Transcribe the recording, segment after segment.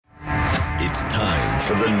It's time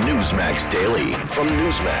for the Newsmax Daily from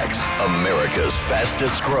Newsmax, America's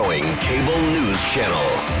fastest growing cable news channel.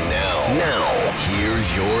 Now,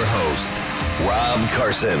 here's your host, Rob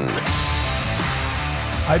Carson.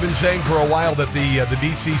 I've been saying for a while that the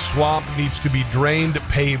D.C. swamp needs to be drained,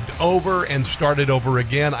 paved over, and started over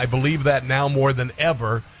again. I believe that now more than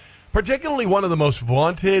ever, particularly one of the most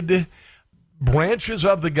vaunted branches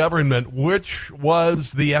of the government, which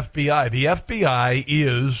was the FBI. The FBI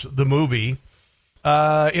is the movie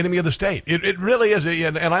Enemy of the State. It really is.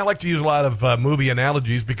 And I like to use a lot of movie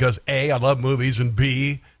analogies because A, I love movies, and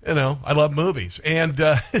B, I love movies. And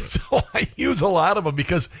so I use a lot of them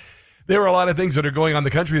because there are a lot of things that are going on in the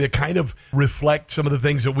country that kind of reflect some of the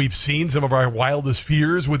things that we've seen, some of our wildest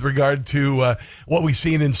fears with regard to what we've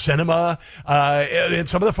seen in cinema, and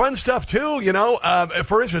some of the fun stuff too,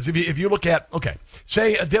 For instance, if you look at,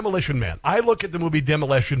 say Demolition Man. I look at the movie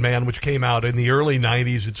Demolition Man, which came out in the early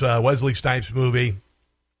 90s. It's a Wesley Snipes movie.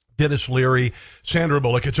 Dennis Leary, Sandra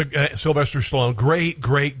Bullock. It's a Sylvester Stallone.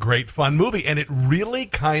 Great fun movie. And it really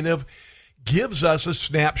kind of gives us a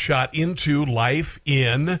snapshot into life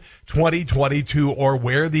in 2022 or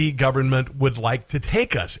where the government would like to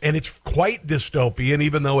take us. And it's quite dystopian,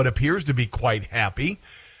 even though it appears to be quite happy.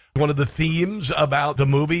 One of the themes about the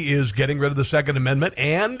movie is getting rid of the Second Amendment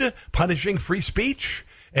and punishing free speech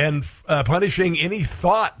and punishing any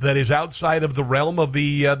thought that is outside of the realm of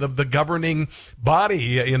the governing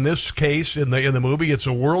body. In this case, in the movie, it's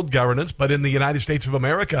a world governance, but in the United States of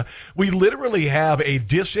America, we literally have a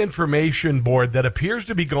disinformation board that appears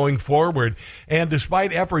to be going forward. And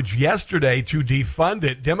despite efforts yesterday to defund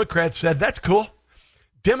it, Democrats said, that's cool.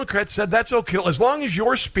 Democrats said that's okay as long as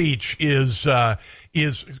your speech is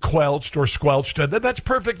quelched or squelched. That's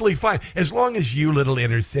perfectly fine. As long as you little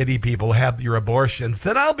inner city people have your abortions,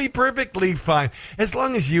 then I'll be perfectly fine. As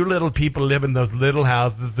long as you little people live in those little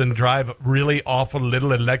houses and drive really awful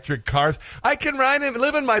little electric cars, I can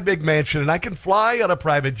live in my big mansion, and I can fly on a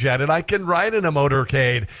private jet, and I can ride in a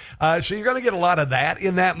motorcade. So you're going to get a lot of that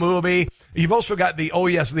in that movie. You've also got the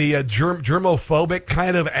germophobic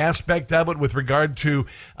kind of aspect of it with regard to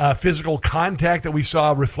physical contact that we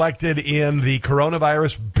saw reflected in the coronavirus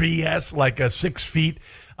BS, like 6 feet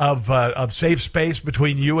of safe space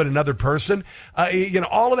between you and another person.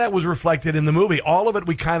 All of that was reflected in the movie. All of it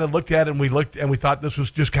we kind of looked at and we thought this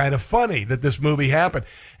was just kind of funny that this movie happened.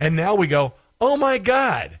 And now we go, oh my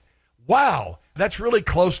God, wow, that's really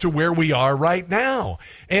close to where we are right now.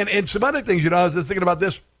 And some other things, I was just thinking about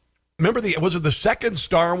this. Remember was it the second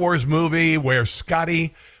Star Wars movie where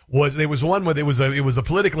Scotty there was one where it was a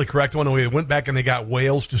politically correct one, and we went back and they got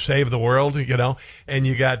whales to save the world, and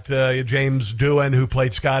you got James Doohan, who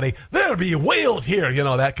played Scotty. There'll be whales here,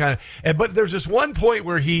 that kind of. But there's this one point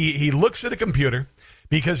where he looks at a computer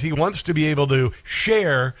because he wants to be able to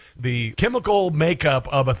share the chemical makeup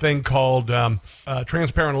of a thing called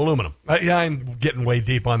transparent aluminum. I'm getting way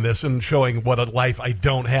deep on this and showing what a life I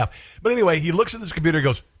don't have. But anyway, he looks at this computer and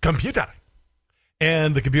goes, computer.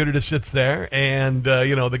 And the computer just sits there, and,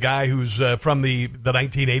 the guy who's from the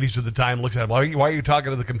 1980s at the time looks at him, why are you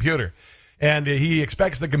talking to the computer? And he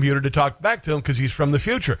expects the computer to talk back to him because he's from the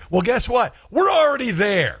future. Well, guess what? We're already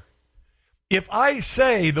there. If I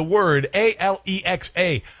say the word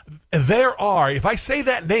Alexa, if I say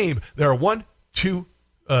that name, there are 1, 2,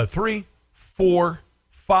 3, 4,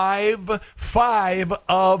 5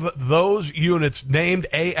 of those units named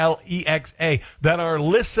Alexa that are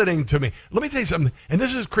listening to me. Let me tell you something, and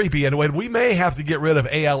this is creepy, and we may have to get rid of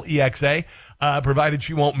Alexa, provided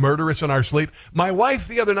she won't murder us in our sleep. My wife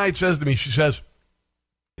the other night says to me, she says,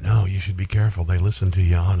 you should be careful. They listen to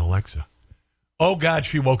you on Alexa. Oh, God,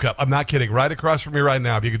 she woke up. I'm not kidding. Right across from me right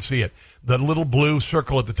now, if you could see it, the little blue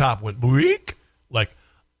circle at the top went bleak, like,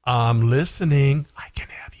 I'm listening. I can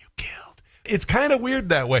have you killed. It's kind of weird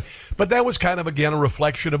that way. But that was kind of, again, a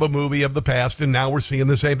reflection of a movie of the past, and now we're seeing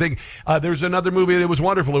the same thing. There's another movie that was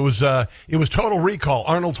wonderful. It was Total Recall.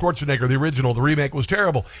 Arnold Schwarzenegger, the original. The remake was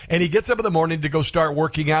terrible. And he gets up in the morning to go start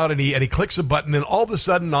working out, and he clicks a button, and all of a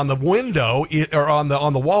sudden on the window, or on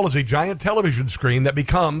the wall, is a giant television screen that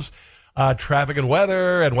becomes traffic and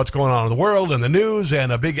weather and what's going on in the world and the news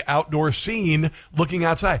and a big outdoor scene looking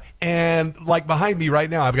outside. And like behind me right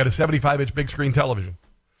now, I've got a 75-inch big screen television.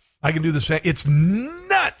 I can do the same. It's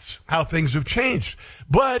nuts how things have changed.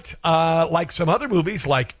 But like some other movies,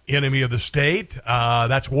 like Enemy of the State,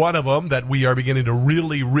 that's one of them that we are beginning to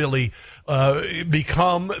really, really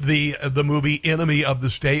become the movie Enemy of the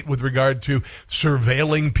State with regard to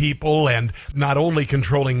surveilling people and not only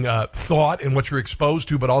controlling thought and what you're exposed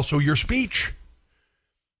to, but also your speech.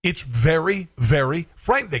 It's very, very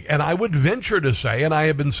frightening. And I would venture to say, and I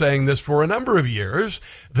have been saying this for a number of years,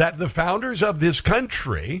 that the founders of this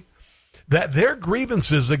country, that their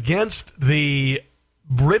grievances against the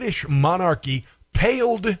British monarchy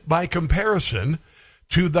paled by comparison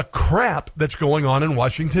to the crap that's going on in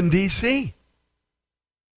Washington, D.C.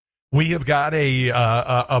 We have got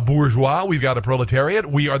a bourgeois. We've got a proletariat.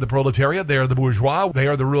 We are the proletariat. They are the bourgeois. They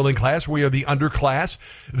are the ruling class. We are the underclass.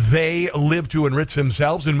 They live to enrich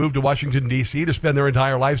themselves and move to Washington, D.C. to spend their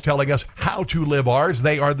entire lives telling us how to live ours.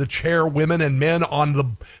 They are the chairwomen and men on the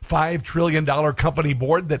 $5 trillion company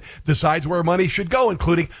board that decides where money should go,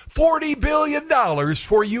 including $40 billion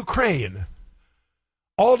for Ukraine.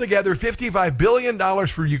 Altogether, $55 billion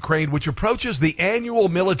for Ukraine, which approaches the annual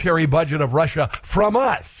military budget of Russia from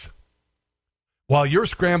us. While you're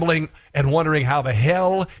scrambling and wondering how the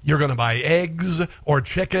hell you're going to buy eggs or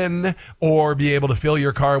chicken or be able to fill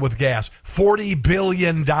your car with gas. $40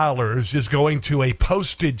 billion is going to a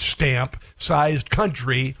postage stamp-sized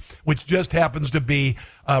country, which just happens to be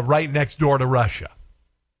right next door to Russia.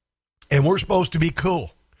 And we're supposed to be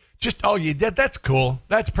cool. That's cool.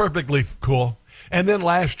 That's perfectly cool. And then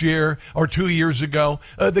last year or 2 years ago,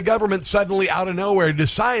 the government suddenly out of nowhere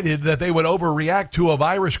decided that they would overreact to a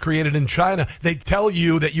virus created in China. They tell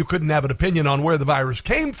you that you couldn't have an opinion on where the virus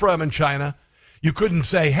came from in China. You couldn't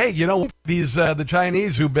say, hey, the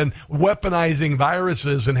Chinese who've been weaponizing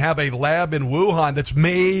viruses and have a lab in Wuhan that's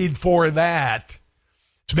made for that.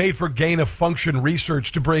 It's made for gain-of-function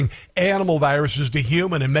research to bring animal viruses to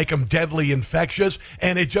human and make them deadly infectious.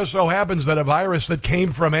 And it just so happens that a virus that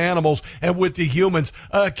came from animals and went to humans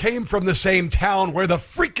came from the same town where the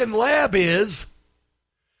freaking lab is.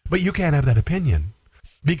 But you can't have that opinion.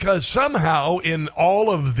 Because somehow in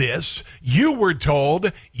all of this, you were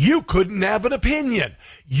told you couldn't have an opinion.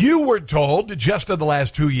 You were told just in the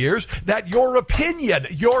last 2 years that your opinion,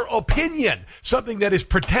 something that is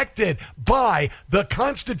protected by the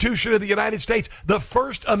Constitution of the United States, the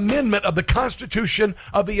First Amendment of the Constitution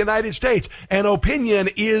of the United States, an opinion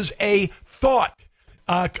is a thought.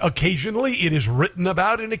 Occasionally it is written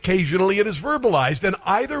about and occasionally it is verbalized. And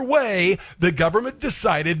either way, the government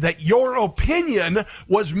decided that your opinion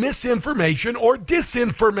was misinformation or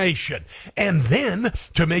disinformation. And then,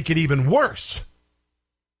 to make it even worse,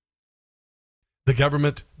 the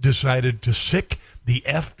government decided to sic the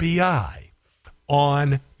FBI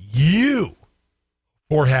on you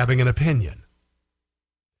for having an opinion.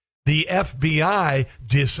 The FBI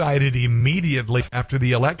decided immediately after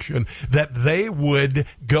the election that they would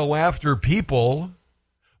go after people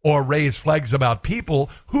or raise flags about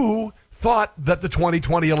people who thought that the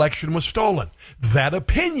 2020 election was stolen. That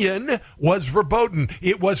opinion was verboten.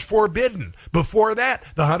 It was forbidden. Before that,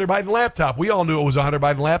 the Hunter Biden laptop. We all knew it was a Hunter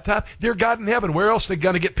Biden laptop. Dear God in heaven, where else are they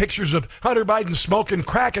going to get pictures of Hunter Biden smoking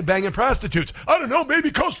crack and banging prostitutes? I don't know, maybe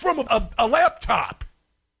it comes from a laptop.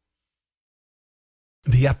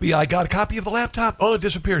 The FBI got a copy of the laptop. Oh, it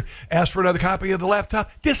disappeared. Asked for another copy of the laptop.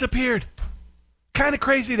 Disappeared. Kind of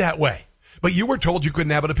crazy that way. But you were told you couldn't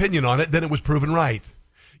have an opinion on it. Then it was proven right.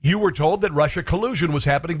 You were told that Russia collusion was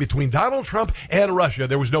happening between Donald Trump and Russia.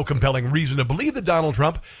 There was no compelling reason to believe that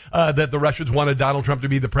that the Russians wanted Donald Trump to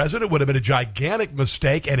be the president. It would have been a gigantic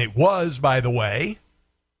mistake, and it was, by the way.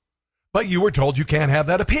 But you were told you can't have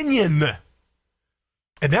that opinion.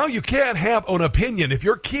 And now you can't have an opinion. If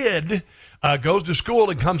your kid goes to school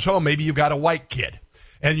and comes home, maybe you've got a white kid,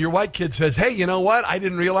 and your white kid says, hey, you know what? I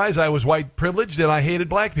didn't realize I was white privileged and I hated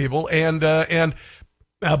black people, and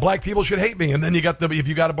black people should hate me. And then if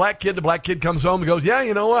you got a black kid, the black kid comes home and goes, yeah,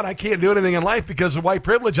 you know what? I can't do anything in life because of white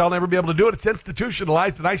privilege. I'll never be able to do it. It's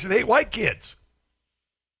institutionalized, and I should hate white kids.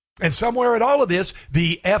 And somewhere in all of this,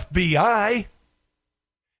 the FBI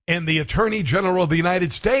and the Attorney General of the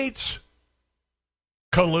United States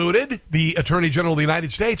colluded. The Attorney General of the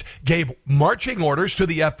United States gave marching orders to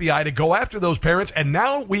the FBI to go after those parents, and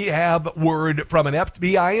now we have word from an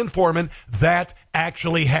FBI informant that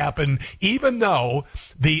actually happened, even though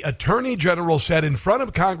the Attorney General said in front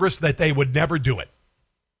of Congress that they would never do it.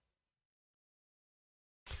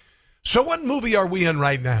 So what movie are we in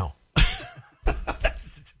right now?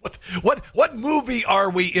 What movie are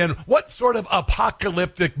we in? What sort of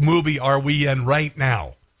apocalyptic movie are we in right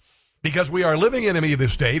now? Because we are living enemy of the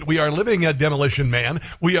state. We are living a demolition man.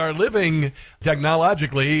 We are living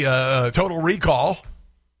technologically total recall.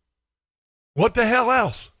 What the hell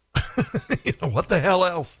else? What the hell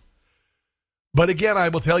else? But again, I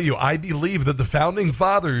will tell you, I believe that the founding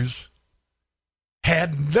fathers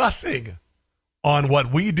had nothing on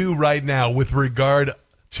what we do right now with regard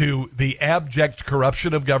to the abject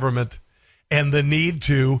corruption of government and the need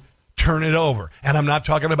to turn it over. And I'm not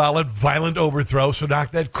talking about a violent overthrow, so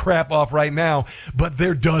knock that crap off right now. But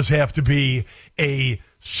there does have to be a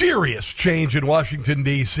serious change in Washington,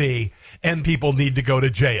 D.C., and people need to go to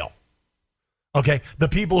jail. Okay, the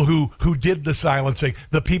people who did the silencing,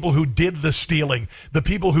 the people who did the stealing, the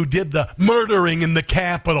people who did the murdering in the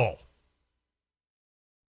Capitol.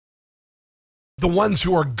 The ones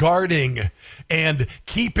who are guarding and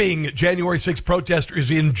keeping January 6 protesters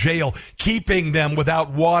in jail, keeping them without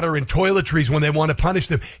water and toiletries when they want to punish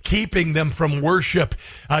them, keeping them from worship,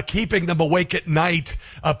 keeping them awake at night,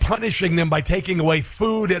 punishing them by taking away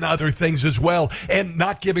food and other things as well, and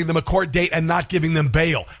not giving them a court date and not giving them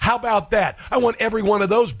bail. How about that? I want every one of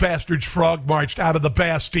those bastards frog marched out of the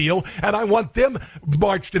Bastille, and I want them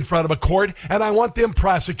marched in front of a court, and I want them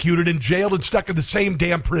prosecuted and jailed and stuck in the same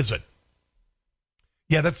damn prison.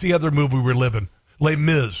 Yeah, that's the other movie we're living, Les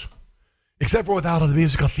Mis. Except for without the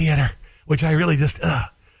musical theater, which I really just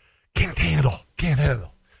can't handle.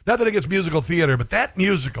 Nothing against musical theater, but that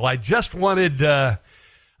musical, I just wanted the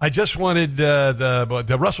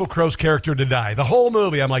Russell Crowe's character to die. The whole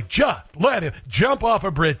movie, I'm like, just let him jump off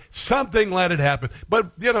a bridge, something, let it happen.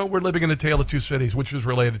 But, we're living in a tale of two cities, which is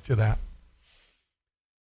related to that.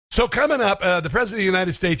 So coming up, the President of the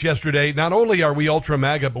United States yesterday, not only are we ultra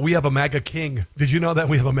MAGA, but we have a MAGA king. Did you know that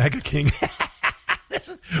we have a MAGA king?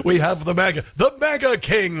 We have the MAGA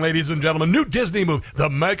king, ladies and gentlemen. New Disney movie, the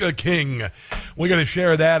MAGA king. We're going to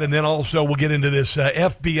share that, and then also we'll get into this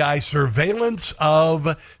FBI surveillance of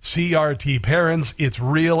CRT parents. It's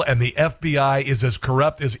real, and the FBI is as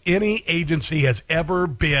corrupt as any agency has ever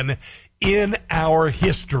been in our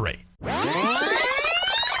history.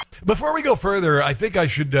 Before we go further, I think I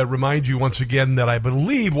should remind you once again that I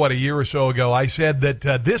believe, a year or so ago, I said that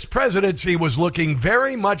this presidency was looking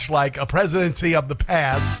very much like a presidency of the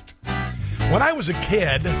past. When I was a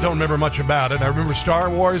kid, don't remember much about it. I remember Star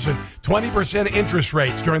Wars and 20% interest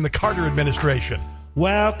rates during the Carter administration.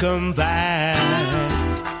 Welcome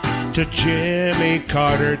back to Jimmy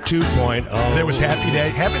Carter 2.0. There was Happy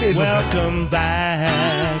Days. Happy Days was Welcome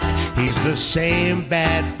back. He's the same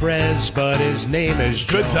bad prez, but his name is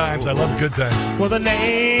Joe. Good times. I love Good Times. Well, the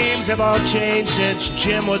names have all changed since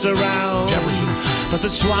Jim was around. Jefferson's. But the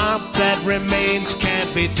swamp that remains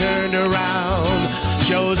can't be turned around.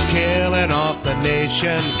 Joe's killing off the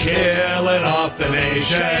nation. Killing off the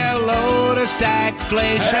nation. Hello to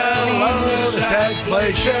stagflation. Hello to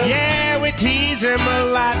stagflation. Yeah, we tease him a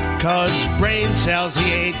lot, 'cause brain cells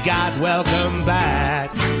he ain't got. Welcome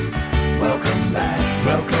back. Welcome back,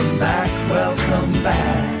 welcome back, welcome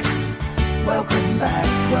back. Welcome back,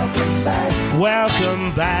 welcome back.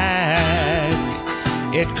 Welcome back.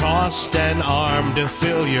 It cost an arm to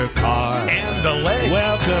fill your car. And a leg.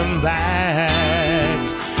 Welcome back.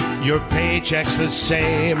 Your paycheck's the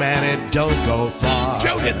same and it don't go far.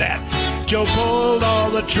 Joe did that. Joe pulled all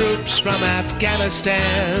the troops from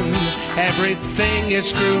Afghanistan. Everything is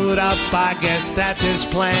screwed up, I guess that's his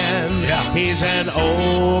plan. Yeah. He's an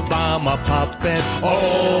Obama puppet.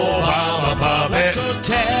 Obama puppet. Let's go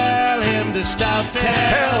tell him to stuff it.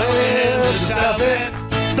 Tell him to stuff it.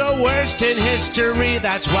 The worst in history,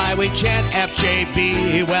 that's why we chant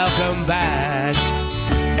FJB. Welcome back.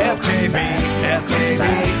 FJB,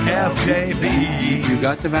 FJB, FJB. You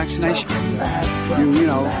got the vaccination?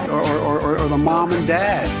 Or the mom and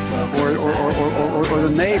dad, or the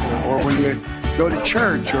neighbor, or when you go to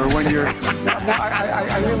church, or when you're.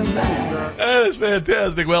 I really mean it. That is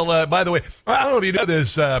fantastic. Well, by the way, I don't know if you know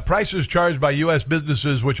this. Prices charged by U.S.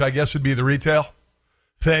 businesses, which I guess would be the retail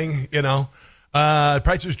thing,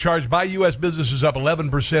 prices charged by U.S. businesses up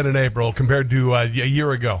 11% in April compared to a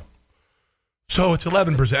year ago. So it's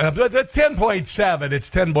 11%. That's 10.7. It's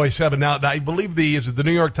 10.7 now. I believe the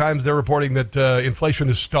New York Times, they're reporting that inflation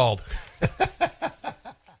is stalled.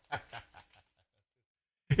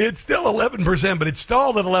 It's still 11%, but it's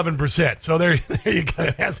stalled at 11%. So there you go.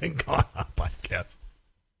 It hasn't gone up, I guess.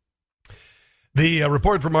 The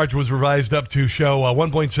report for March was revised up to show a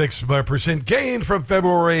 1.6% gain from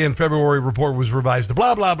February, and February report was revised to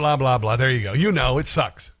blah, blah, blah, blah, blah. There you go. It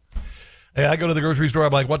sucks. I go to the grocery store,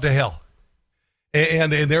 I'm like, what the hell?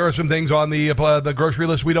 And there are some things on the grocery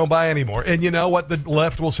list we don't buy anymore. And you know what the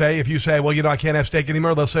left will say? If you say, well, I can't have steak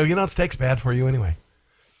anymore, they'll say, steak's bad for you anyway.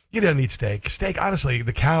 You don't eat steak. Steak, honestly,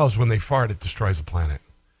 the cows, when they fart, it destroys the planet.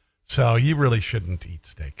 So you really shouldn't eat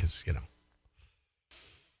steak because,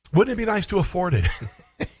 wouldn't it be nice to afford it?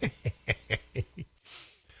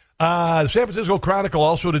 The San Francisco Chronicle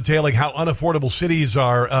also detailing how unaffordable cities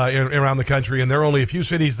are around the country, and there are only a few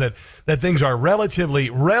cities that things are relatively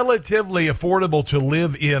affordable to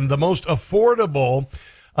live in. The most affordable,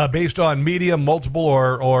 based on medium, multiple,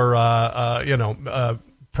 or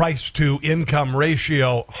price to income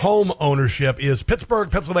ratio home ownership is Pittsburgh,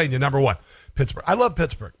 Pennsylvania, number one. Pittsburgh. I love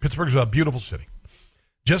Pittsburgh. Pittsburgh's a beautiful city.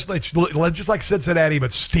 Just like Cincinnati,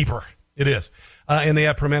 but steeper. It is. And they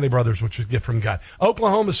have Primanti Brothers, which is a gift from God.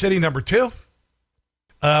 Oklahoma City, number two.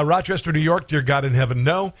 Rochester, New York, dear God in heaven,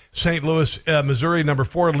 no. St. Louis, Missouri, number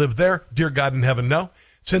four, live there. Dear God in heaven, no.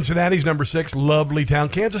 Cincinnati's number six, lovely town.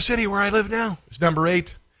 Kansas City, where I live now, is number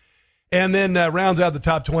eight. And then rounds out the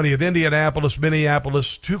top 20 of Indianapolis,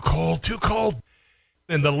 Minneapolis. Too cold.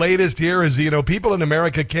 And the latest here is, people in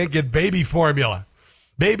America can't get baby formula.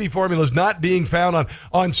 Baby formula is not being found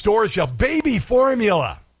on store shelves. Baby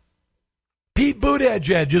formula. Pete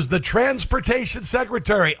Buttigieg is the transportation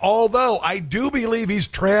secretary, although I do believe he's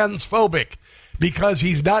transphobic because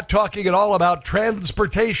he's not talking at all about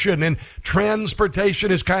transportation, and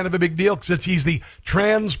transportation is kind of a big deal since he's the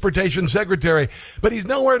transportation secretary, but he's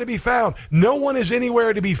nowhere to be found. No one is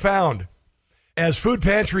anywhere to be found as food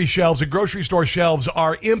pantry shelves and grocery store shelves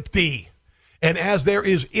are empty, and as there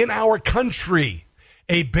is in our country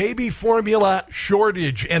a baby formula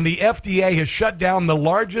shortage, and the FDA has shut down the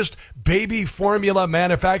largest baby formula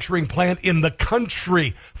manufacturing plant in the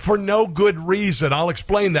country for no good reason. I'll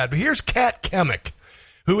explain that. But here's Kat Kemick,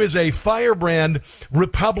 who is a firebrand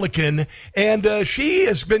Republican, and she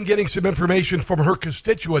has been getting some information from her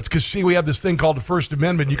constituents because, see, we have this thing called the First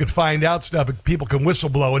Amendment. You can find out stuff, and people can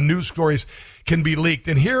whistleblow, and news stories can be leaked.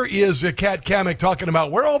 And here is Kat Kemick talking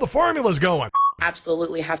about where all the formula's going.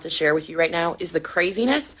 Absolutely have to share with you right now is the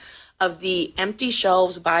craziness of the empty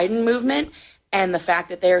shelves Biden movement and the fact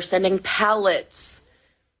that they are sending pallets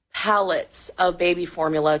of baby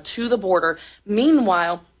formula to the border.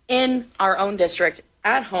 Meanwhile, in our own district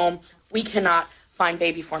at home, we cannot find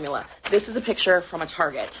baby formula. This is a picture from a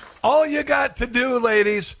Target. All you got to do,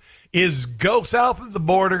 ladies, is go south of the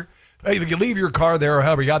border. You can leave your car there or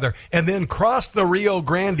however you got there, and then cross the Rio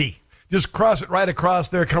Grande. Just cross it right across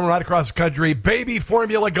there, coming right across the country. Baby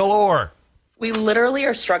formula galore. We literally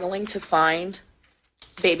are struggling to find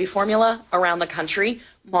baby formula around the country.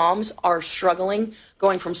 Moms are struggling,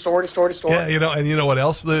 going from store to store to store. Yeah, and you know what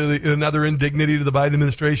else? Another indignity to the Biden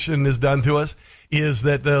administration has done to us is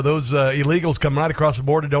that those illegals come right across the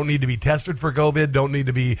border, don't need to be tested for COVID, don't need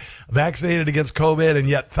to be vaccinated against COVID, and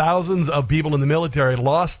yet thousands of people in the military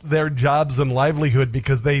lost their jobs and livelihood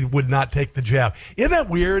because they would not take the jab. Isn't that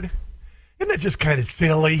weird? Isn't that just kind of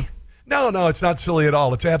silly? No, it's not silly at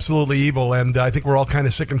all. It's absolutely evil, and I think we're all kind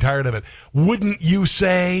of sick and tired of it. Wouldn't you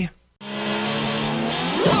say?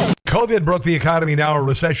 COVID broke the economy. Now a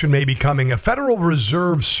recession may be coming. A Federal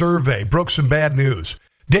Reserve survey broke some bad news.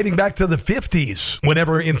 Dating back to the 50s,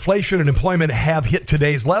 whenever inflation and employment have hit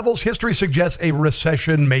today's levels, history suggests a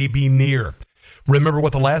recession may be near. Remember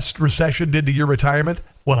what the last recession did to your retirement?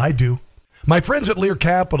 Well, I do. My friends at Lear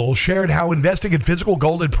Capital shared how investing in physical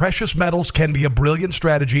gold and precious metals can be a brilliant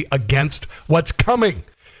strategy against what's coming.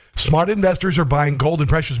 Smart investors are buying gold and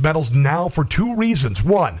precious metals now for two reasons.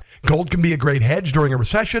 One, gold can be a great hedge during a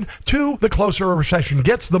recession. Two, the closer a recession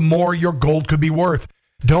gets, the more your gold could be worth.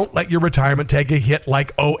 Don't let your retirement take a hit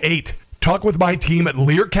like 2008. Talk with my team at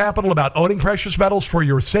Lear Capital about owning precious metals for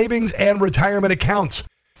your savings and retirement accounts.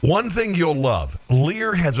 One thing you'll love,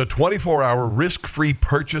 Lear has a 24-hour risk-free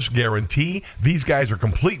purchase guarantee. These guys are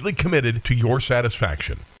completely committed to your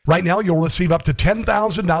satisfaction. Right now, you'll receive up to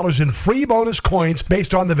 $10,000 in free bonus coins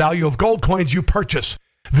based on the value of gold coins you purchase.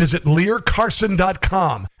 Visit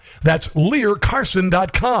LearCarson.com. That's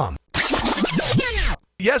LearCarson.com.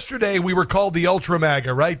 Yesterday, we were called the Ultra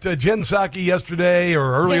MAGA, right? Jen Psaki yesterday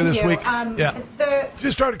or earlier this week.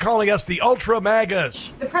 Just started calling us the Ultra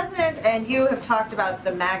MAGAs. The president and you have talked about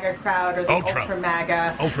the MAGA crowd or the Ultra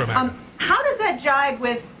MAGA. Ultra MAGA. How does that jive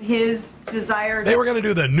with his desire? They were going to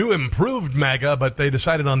do the new improved MAGA, but they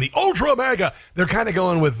decided on the Ultra MAGA. They're kind of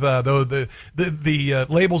going with the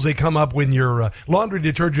labels they come up when your laundry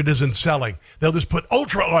detergent isn't selling. They'll just put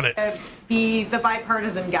Ultra on it. Be the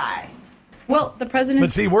bipartisan guy. Well, the president.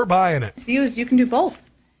 But see, we're buying it. View is you can do both.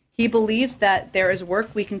 He believes that there is work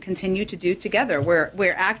we can continue to do together.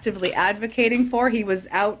 We're actively advocating for. He was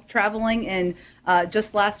out traveling in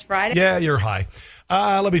just last Friday. Yeah, you're high.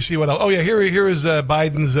 Let me see what else. Oh, yeah, here is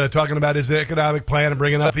Biden's talking about his economic plan and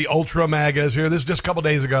bringing up the Ultra MAGAs here. This is just a couple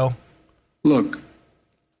days ago. Look,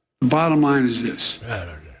 the bottom line is this.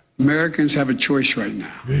 Americans have a choice right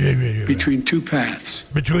now between two paths.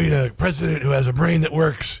 Between a president who has a brain that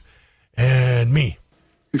works and me.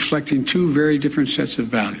 Reflecting two very different sets of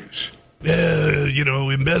values.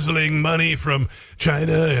 Embezzling money from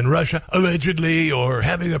China and Russia, allegedly, or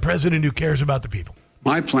having a president who cares about the people.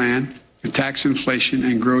 My plan attacks inflation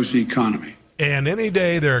and grows the economy. And any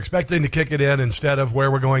day they're expecting to kick it in instead of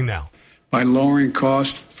where we're going now. by lowering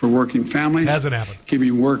costs for working families. Hasn't happened.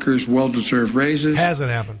 Giving workers well-deserved raises. Hasn't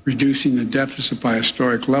happened. Reducing the deficit by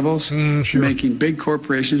historic levels. Sure. Making big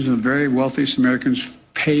corporations and the very wealthiest Americans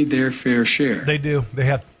pay their fair share. They do. They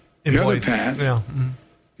have employees. The other path Yeah.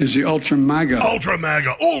 is the Ultra MAGA. Ultra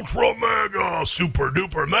MAGA. Ultra MAGA. Super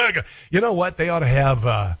duper MAGA. You know what? They ought to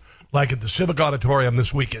have, like at the Civic Auditorium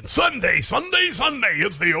this weekend. Sunday. It's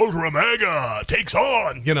the Ultra MAGA. Takes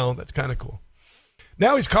on. You know, that's kind of cool.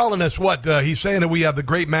 Now he's calling us what? He's saying that we have the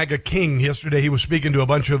great MAGA king. Yesterday he was speaking to a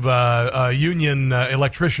bunch of union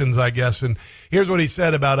electricians, I guess, and here's what he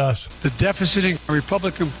said about us. The deficiting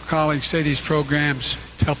Republican colleagues say these programs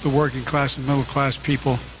help the working class and middle class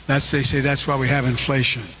people. They say that's why we have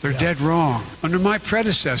inflation. They're dead wrong. Under my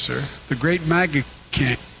predecessor, the great MAGA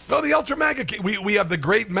king. Oh, the Ultra MAGA king. We have the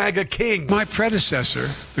great MAGA king. My predecessor,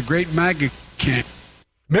 the great MAGA king.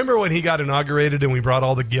 Remember when he got inaugurated and we brought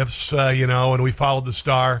all the gifts, and we followed the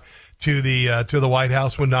star to the White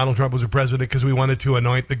House when Donald Trump was the president because we wanted to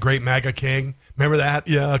anoint the great MAGA king? Remember that?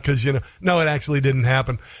 Yeah, because, no, it actually didn't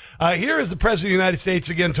happen. Here is the President of the United States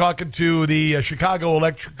again talking to the Chicago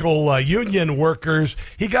Electrical Union workers.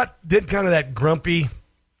 He did kind of that grumpy,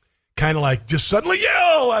 kind of like just suddenly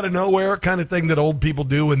yell out of nowhere kind of thing that old people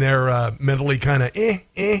do when they're mentally kind of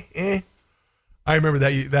I remember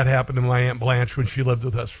that happened to my Aunt Blanche when she lived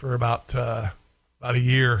with us for about a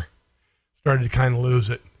year. Started to kind of lose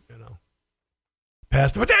it,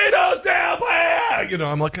 Pass the potatoes down, Blanche!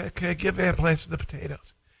 I'm like, okay, give Aunt Blanche the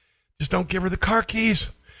potatoes. Just don't give her the car keys.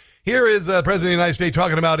 Here is President of the United States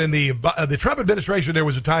talking about in the Trump administration, there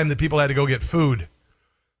was a time that people had to go get food.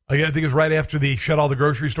 I think it was right after they shut all the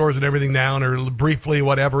grocery stores and everything down, or briefly,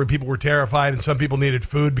 whatever, and people were terrified, and some people needed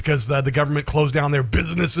food because the government closed down their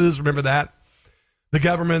businesses. Remember that? The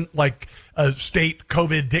government, like state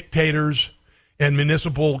COVID dictators and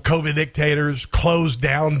municipal COVID dictators, closed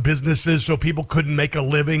down businesses so people couldn't make a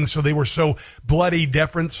living. So they were so bloody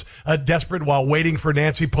desperate while waiting for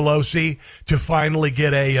Nancy Pelosi to finally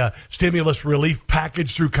get a stimulus relief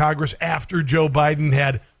package through Congress after Joe Biden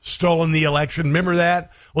had stolen the election. Remember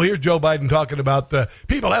that? Well, here's Joe Biden talking about the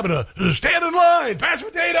people having to stand in line, pass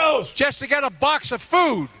potatoes, just to get a box of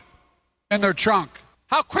food in their trunk.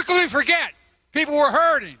 How quickly we forget. People were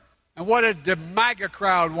hurting. And what did the MAGA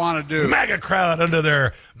crowd want to do? The MAGA crowd under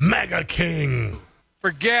their MAGA king.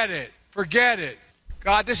 Forget it.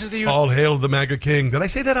 God, this is the all hail the MAGA king. Did I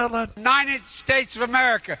say that out loud? United States of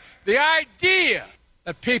America. The idea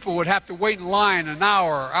that people would have to wait in line an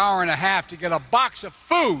hour and a half to get a box of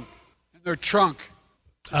food in their trunk.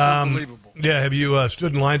 It's unbelievable. Yeah, have you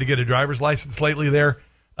stood in line to get a driver's license lately there,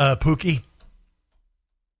 Pookie?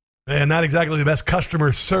 And not exactly the best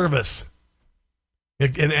customer service.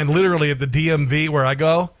 And literally at the DMV where I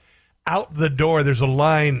go, out the door, there's a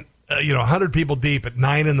line, 100 people deep at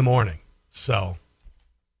 9 in the morning. So,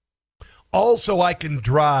 also I can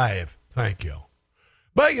drive. Thank you.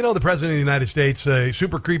 But, the President of the United States,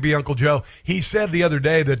 super creepy Uncle Joe, he said the other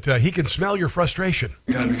day that he can smell your frustration.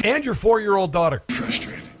 And your 4-year-old daughter.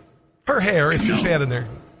 Frustrated. Her hair, if you're standing there.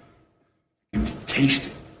 You can taste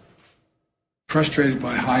it. Frustrated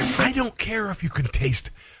by high pressure. I don't care if you can taste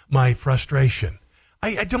my frustration.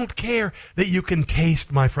 I don't care that you can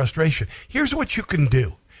taste my frustration. Here's what you can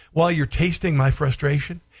do while you're tasting my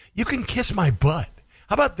frustration. You can kiss my butt.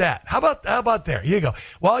 How about that? How about there? Here you go.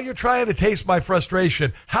 While you're trying to taste my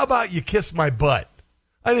frustration, how about you kiss my butt?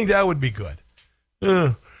 I think that would be good.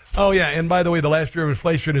 Oh, yeah, and by the way, the last year of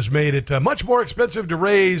inflation has made it much more expensive to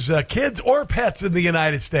raise kids or pets in the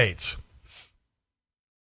United States.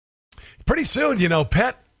 Pretty soon,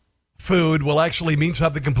 pet food will actually mean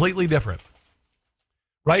something completely different.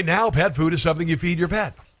 Right now, pet food is something you feed your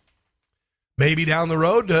pet. Maybe down the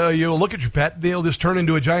road, you'll look at your pet and they'll just turn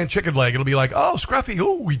into a giant chicken leg. It'll be like, oh, Scruffy,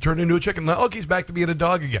 oh, he turned into a chicken leg. Oh, he's back to being a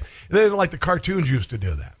dog again. And then like the cartoons used to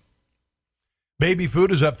do that. Baby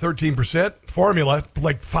food is up 13%. Formula,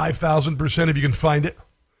 like 5,000% if you can find it.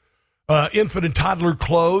 Infant and toddler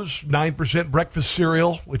clothes, 9%. Breakfast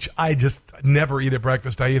cereal, which I just never eat at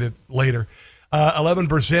breakfast. I eat it later.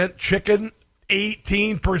 11%. Chicken,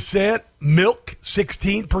 18%. Milk,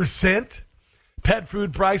 16%. Pet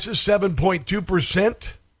food prices,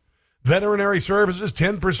 7.2%. Veterinary services,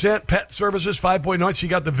 10%. Pet services, 5.9%. So you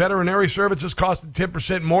got the veterinary services costing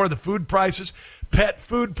 10% more. The food prices, pet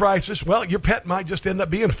food prices. Well, your pet might just end up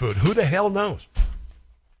being food. Who the hell knows?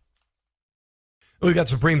 We've got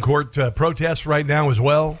Supreme Court protests right now as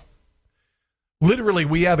well. Literally,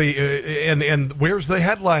 we have and where's the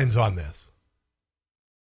headlines on this?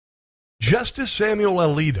 Justice Samuel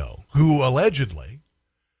Alito, who allegedly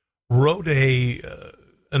wrote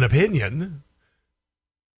an opinion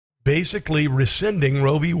basically rescinding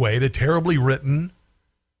Roe v. Wade, a terribly written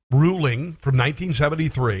ruling from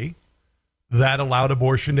 1973 that allowed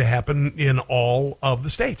abortion to happen in all of the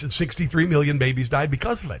states. And 63 million babies died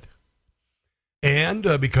because of it.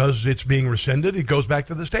 And because it's being rescinded, it goes back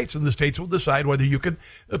to the states, and the states will decide whether you can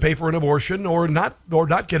pay for an abortion or not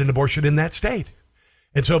get an abortion in that state.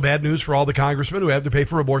 And so bad news for all the congressmen who have to pay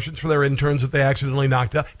for abortions for their interns that they accidentally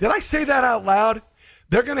knocked out. Did I say that out loud?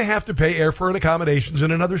 They're going to have to pay airfare and accommodations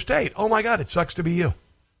in another state. Oh, my God, it sucks to be you.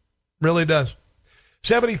 Really does.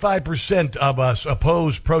 75% of us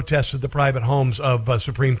oppose protests at the private homes of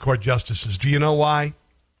Supreme Court justices. Do you know why?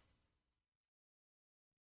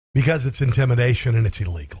 Because it's intimidation and it's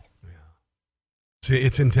illegal. Yeah.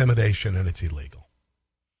 It's intimidation and it's illegal.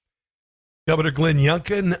 Governor Glenn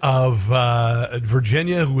Youngkin of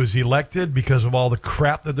Virginia, who was elected because of all the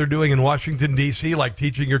crap that they're doing in Washington, D.C., like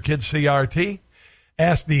teaching your kids CRT,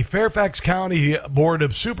 asked the Fairfax County Board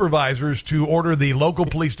of Supervisors to order the local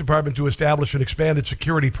police department to establish an expanded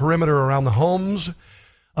security perimeter around the homes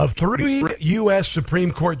of 3 U.S.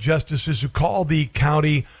 Supreme Court justices who call the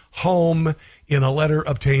county home in a letter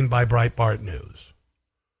obtained by Breitbart News.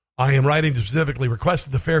 I am writing to specifically request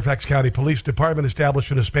that the Fairfax County Police Department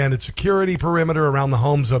establish an expanded security perimeter around the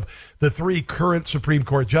homes of the 3 current Supreme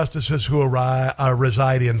Court justices who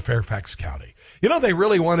reside in Fairfax County. You know, they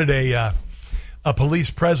really wanted a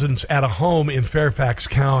police presence at a home in Fairfax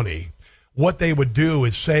County. What they would do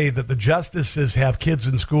is say that the justices have kids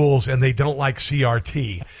in schools and they don't like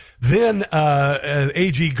CRT. Then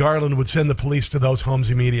A.G. Garland would send the police to those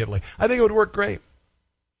homes immediately. I think it would work great.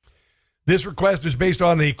 This request is based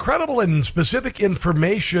on the credible and specific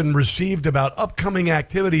information received about upcoming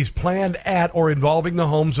activities planned at or involving the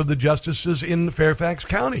homes of the justices in Fairfax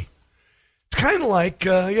County. It's kind of like,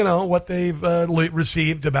 what they've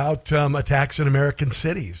received about attacks in American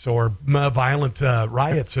cities or violent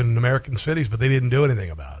riots in American cities, but they didn't do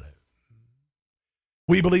anything about it.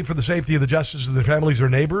 We believe for the safety of the justices and their families, their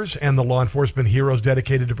neighbors, and the law enforcement heroes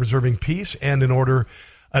dedicated to preserving peace and an order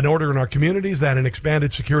in our communities that an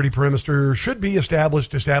expanded security perimeter should be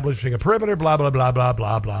established, establishing a perimeter, blah, blah, blah, blah,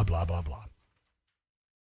 blah, blah, blah, blah, blah.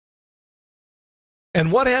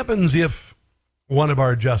 And what happens if one of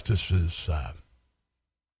our justices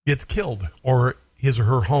gets killed or his or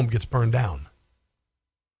her home gets burned down?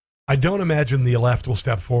 I don't imagine the left will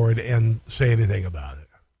step forward and say anything about it.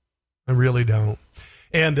 I really don't.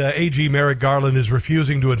 And A.G. Merrick Garland is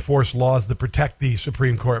refusing to enforce laws that protect the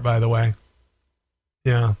Supreme Court, by the way.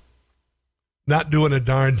 Yeah. Not doing a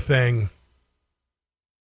darn thing.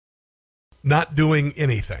 Not doing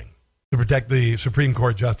anything to protect the Supreme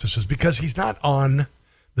Court justices because he's not on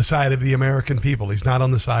the side of the American people. He's not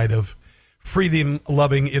on the side of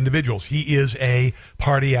freedom-loving individuals. He is a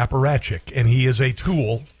party apparatchik, and he is a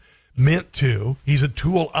tool he's a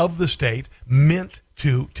tool of the state meant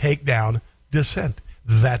to take down dissent.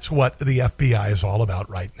 That's what the FBI is all about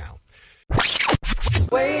right now.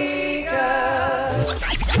 Wake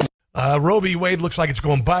up. Roe v. Wade looks like it's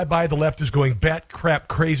going bye-bye. The left is going bat crap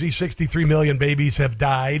crazy. 63 million babies have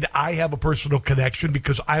died. I have a personal connection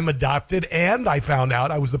because I'm adopted, and I found out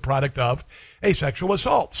I was the product of a sexual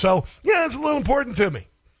assault. So, yeah, it's a little important to me.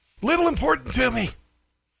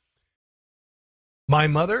 My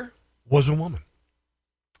mother was a woman.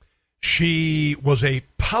 She was a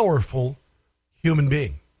powerful human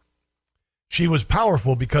being. She was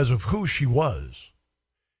powerful because of who she was.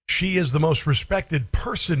 She is the most respected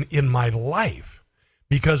person in my life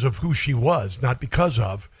because of who she was, not because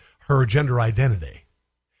of her gender identity.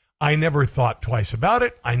 I never thought twice about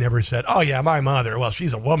it. I never said, oh, yeah, my mother, well,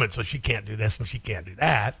 she's a woman, so she can't do this and she can't do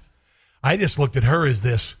that. I just looked at her as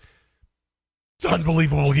this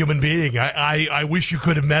unbelievable human being. I wish you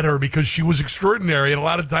could have met her because she was extraordinary. And a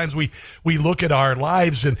lot of times we look at our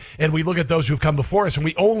lives and we look at those who've come before us and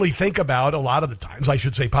we only think about, a lot of the times, I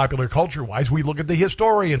should say popular culture-wise, we look at the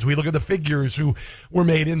historians, we look at the figures who were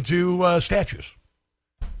made into statues.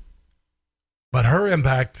 But her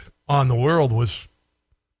impact on the world was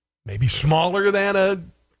maybe smaller than a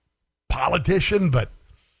politician, but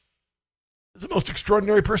was the most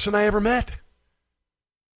extraordinary person I ever met.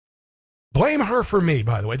 Blame her for me,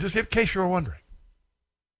 by the way, just in case you were wondering.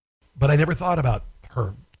 But I never thought about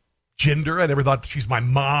her gender. I never thought that she's my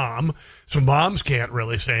mom, so moms can't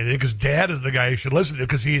really say anything because dad is the guy you should listen to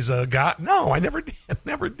because he's a guy. No, I never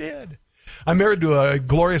did. I'm married to a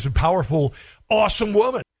glorious and powerful, awesome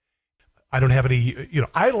woman. I don't have any,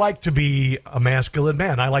 I like to be a masculine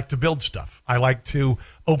man. I like to build stuff. I like to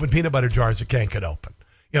open peanut butter jars that can't get open.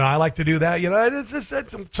 I like to do that. It's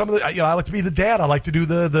some of the. I like to be the dad. I like to do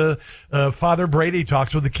the Father Brady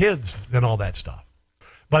talks with the kids and all that stuff.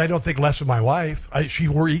 But I don't think less of my wife.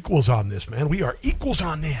 We're equals on this, man. We are equals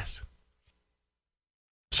on this.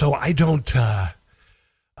 So I don't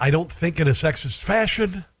think in a sexist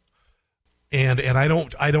fashion, and I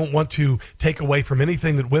don't want to take away from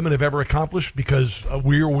anything that women have ever accomplished, because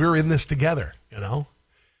we're in this together, you know.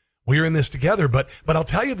 We're in this together, but I'll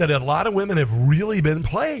tell you that a lot of women have really been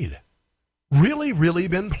played. Really, really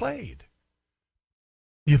been played.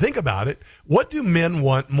 You think about it, what do men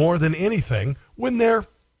want more than anything when they're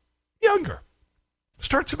younger?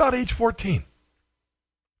 Starts about age 14.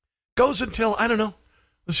 Goes until, I don't know,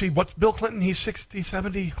 let's see, what's Bill Clinton? He's 60,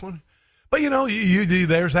 70. But, you know,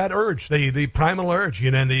 there's that urge, the primal urge,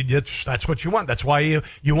 you know, and that's what you want. That's why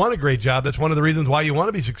you want a great job. That's one of the reasons why you want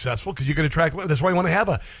to be successful, because you can attract women. That's why you want to have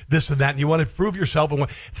a this and that, and you want to prove yourself. And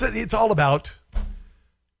it's all about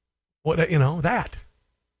what, you know, that.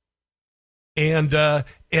 And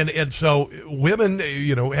so women,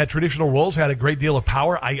 you know, had traditional roles, had a great deal of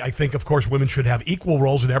power. I think, of course, women should have equal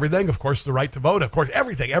roles in everything. Of course, the right to vote. Of course,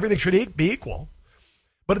 everything should be equal.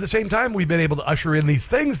 But at the same time, we've been able to usher in these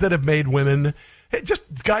things that have made women,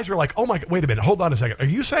 just guys are like, oh my, wait a minute, hold on a second. Are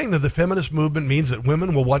you saying that the feminist movement means that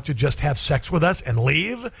women will want to just have sex with us and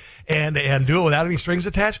leave and do it without any strings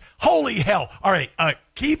attached? Holy hell. All right,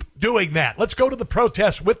 keep doing that. Let's go to the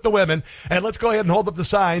protests with the women, and let's go ahead and hold up the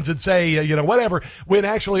signs and say, you know, whatever, when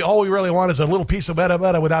actually all we really want is a little piece of betta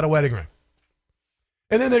without a wedding ring.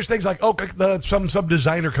 And then there's things like, some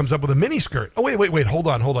designer comes up with a mini skirt. Oh, wait, hold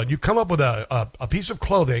on. You come up with a piece of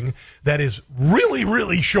clothing that is really,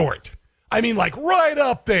 really short. I mean, like right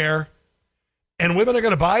up there. And women are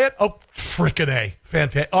going to buy it? Oh, frickin' A.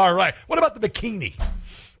 Fantastic. All right. What about the bikini?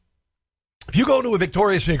 If you go into a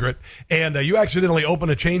Victoria's Secret and you accidentally open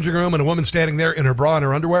a changing room and a woman's standing there in her bra and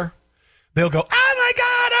her underwear, they'll go, oh my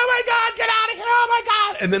God, get out of here, oh my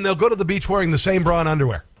God. And then they'll go to the beach wearing the same bra and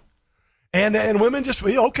underwear. And women just,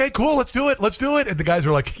 okay, cool, let's do it. And the guys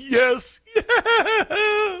are like, yes.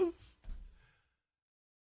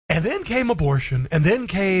 And then came abortion, and then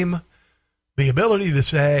came the ability to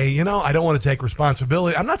say, you know, I don't want to take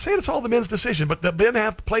responsibility. I'm not saying it's all the men's decision, but the men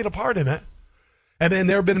have played a part in it. And then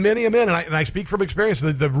there have been many men, and I speak from experience,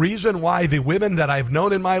 the reason why the women that I've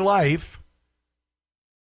known in my life,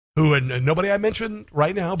 who, and nobody I mentioned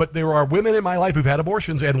right now, but there are women in my life who've had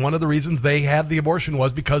abortions, and one of the reasons they had the abortion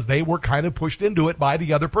was because they were kind of pushed into it by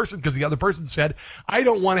the other person, because the other person said, I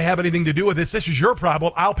don't want to have anything to do with this. This is your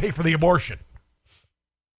problem. I'll pay for the abortion.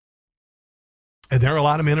 And there are a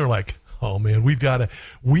lot of men who are like, oh man,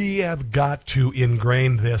 we have got to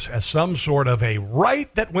ingrain this as some sort of a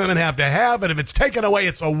right that women have to have, and if it's taken away,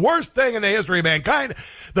 it's the worst thing in the history of mankind.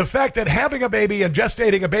 The fact that having a baby and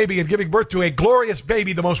gestating a baby and giving birth to a glorious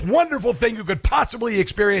baby, the most wonderful thing you could possibly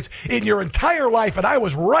experience in your entire life, and I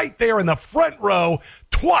was right there in the front row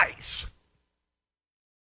twice.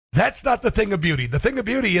 That's not the thing of beauty. The thing of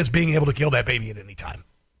beauty is being able to kill that baby at any time.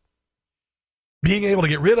 Being able to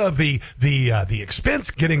get rid of the expense,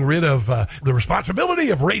 getting rid of the responsibility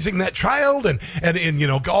of raising that child, and you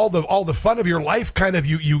know, all the fun of your life. Kind of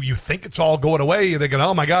you think it's all going away. You're thinking,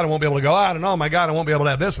 oh my God, I won't be able to go out, and oh my God, I won't be able to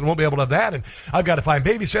have this, and I won't be able to have that, and I've got to find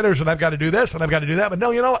babysitters, and I've got to do this, and I've got to do that. But no,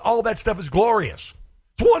 you know what? All that stuff is glorious.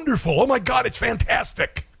 It's wonderful. Oh my God, it's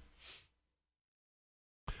fantastic.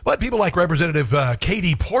 But people like Representative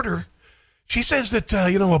Katie Porter, she says that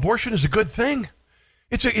abortion is a good thing.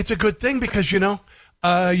 It's a good thing because, you don't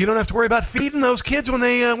have to worry about feeding those kids when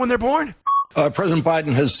they're born. President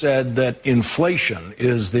Biden has said that inflation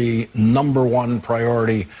is the number one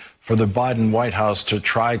priority for the Biden White House to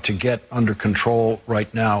try to get under control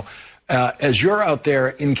right now. As you're out there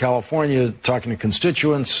in California talking to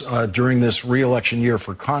constituents during this re-election year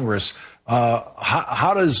for Congress,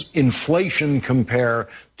 how does inflation compare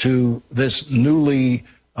to this newly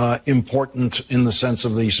important in the sense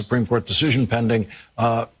of the Supreme Court decision pending?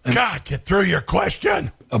 God, get through your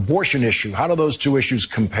question. Abortion issue. How do those two issues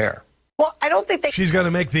compare? Well, I don't think they... She's going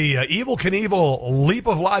to make the Evel Knievel leap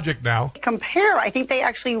of logic now. Compare. I think they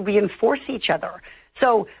actually reinforce each other.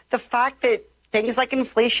 So the fact that things like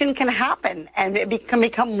inflation can happen and it can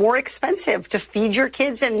become more expensive to feed your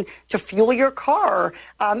kids and to fuel your car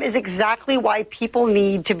is exactly why people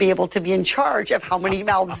need to be able to be in charge of how many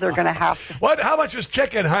mouths they're going to have. What? How much is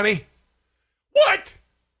chicken, honey? What?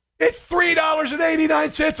 It's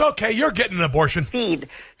 $3.89. Okay, you're getting an abortion. Feed.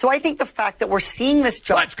 So I think the fact that we're seeing this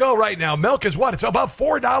jump. Let's go right now. Milk is what? It's about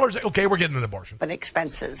 $4. Okay, we're getting an abortion. But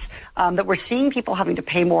expenses. That we're seeing people having to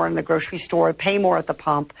pay more in the grocery store, pay more at the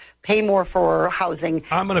pump, pay more for housing.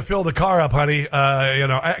 I'm going to fill the car up, honey.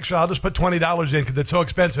 Actually, I'll just put $20 in because it's so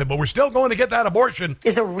expensive, but we're still going to get that abortion.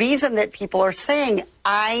 Is a reason that people are saying,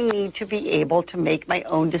 I need to be able to make my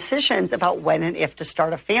own decisions about when and if to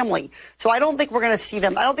start a family. So I don't think we're going to see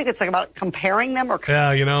them. I don't think it's like about comparing them or.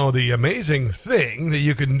 Yeah, the amazing thing that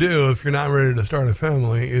you can do if you're not ready to start a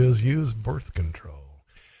family is use birth control.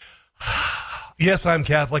 Yes, I'm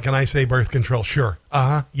Catholic and I say birth control. Sure.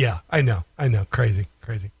 Yeah, I know. Crazy.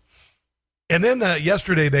 And then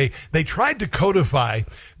yesterday they tried to codify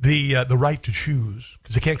the right to choose,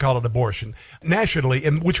 because they can't call it abortion, nationally,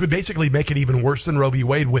 and which would basically make it even worse than Roe v.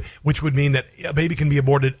 Wade, which would mean that a baby can be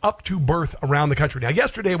aborted up to birth around the country. Now,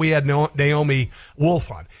 yesterday we had Naomi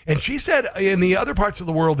Wolf on, and she said in the other parts of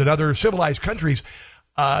the world, in other civilized countries,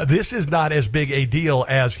 this is not as big a deal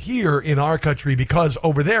as here in our country, because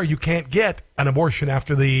over there you can't get an abortion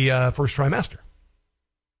after the first trimester.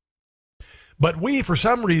 But we, for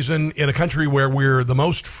some reason, in a country where we're the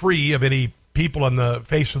most free of any people on the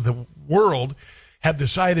face of the world, have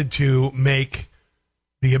decided to make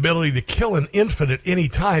the ability to kill an infant at any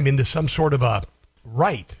time into some sort of a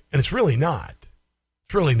right. And it's really not.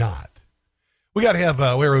 It's really not. We got to have,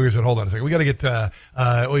 where is it? Hold on a second. We got to get,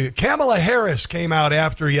 Kamala Harris came out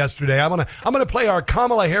after yesterday. I'm gonna play our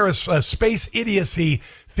Kamala Harris Space Idiocy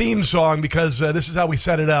theme song, because this is how we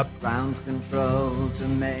set it up. Ground control to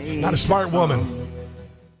Not a smart woman.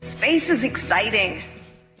 Space is exciting.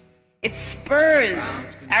 It spurs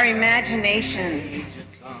our imaginations,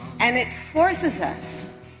 and it forces us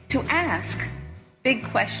to ask big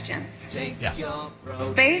questions. Yes.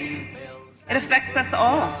 Space, it affects us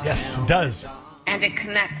all. Yes, it does. And it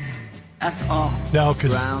connects us all. No,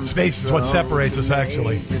 because space is what separates us,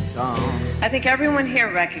 actually. I think everyone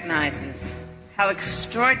here recognizes how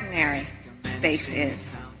extraordinary space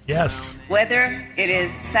is. Yes. Whether it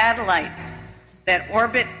is satellites that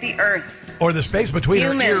orbit the Earth, or the space between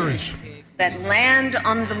humans our ears that land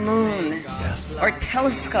on the moon, yes, or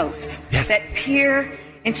telescopes yes, that peer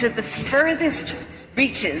into the furthest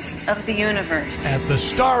reaches of the universe. At the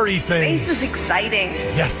starry things. Space is exciting.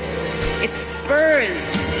 Yes. It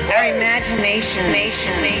spurs our imagination.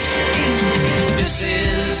 This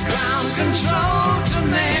is ground control to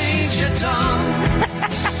Major Tom.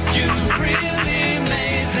 You really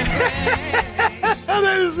made the grade. That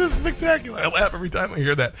is spectacular. I laugh every time I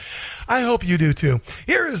hear that. I hope you do too.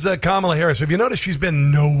 Here is Kamala Harris. Have you noticed she's been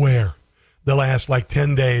nowhere the last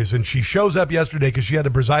 10 days, and she shows up yesterday because she had to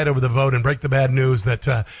preside over the vote and break the bad news that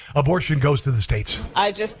abortion goes to the states.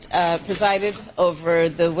 I just presided over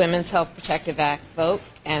the Women's Health Protective Act vote,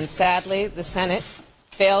 and sadly the Senate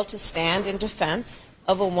failed to stand in defense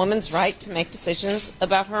of a woman's right to make decisions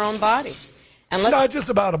about her own body. And not just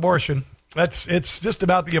about abortion. It's just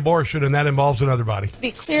about the abortion, and that involves another body. To be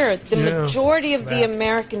clear, the majority of the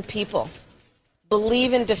American people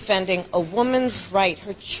believe in defending a woman's right,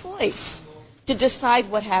 her choice, to decide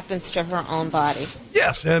what happens to her own body.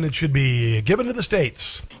 Yes, and it should be given to the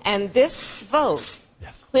states. And this vote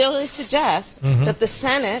clearly suggests that the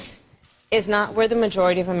Senate is not where the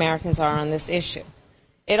majority of Americans are on this issue.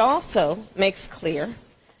 It also makes clear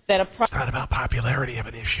that it's not about popularity of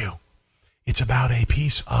an issue. It's about a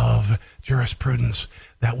piece of jurisprudence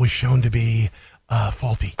that was shown to be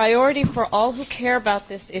faulty. Priority for all who care about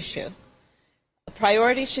this issue. The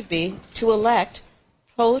priority should be to elect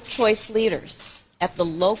pro-choice leaders at the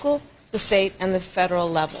local, the state, and the federal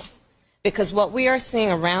level. Because what we are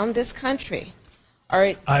seeing around this country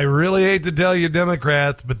are... I really hate to tell you,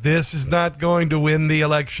 Democrats, but this is not going to win the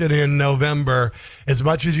election in November. As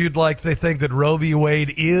much as you'd like to think that Roe v.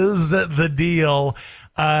 Wade is the deal,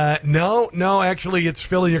 no, actually it's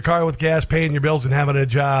filling your car with gas, paying your bills, and having a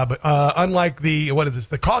job. Unlike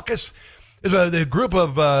the caucus, is the group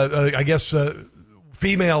of,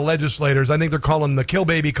 female legislators. I think they're calling the Kill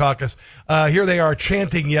Baby Caucus. Here they are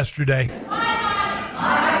chanting yesterday.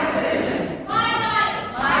 My decision.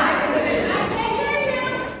 My decision.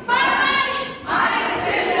 I can't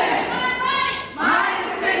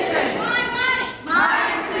hear you.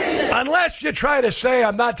 My decision. Unless you try to say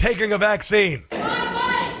I'm not taking a vaccine.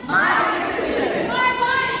 My decision.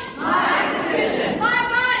 My decision.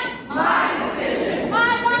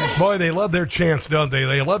 Boy, they love their chants, don't they?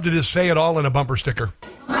 They love to just say it all in a bumper sticker.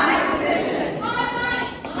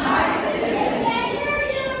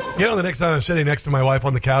 You know, the next time I'm sitting next to my wife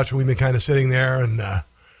on the couch, and we've been kind of sitting there, and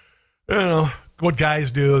what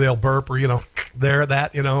guys do, they'll burp or,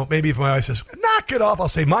 maybe if my wife says, knock knock it off. I'll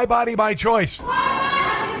say, my body, my choice.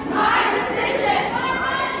 My decision.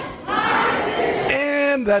 My decision.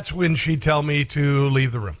 And that's when she'd tell me to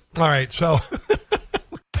leave the room. All right, so...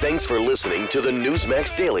 Thanks for listening to the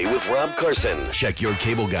Newsmax Daily with Rob Carson. Check your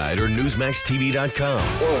cable guide or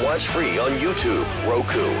NewsmaxTV.com or watch free on YouTube,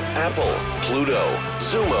 Roku, Apple, Pluto,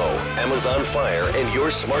 Zumo, Amazon Fire, and your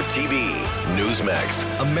smart TV. Newsmax,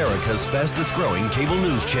 America's fastest growing cable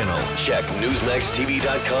news channel. Check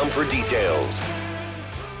NewsmaxTV.com for details.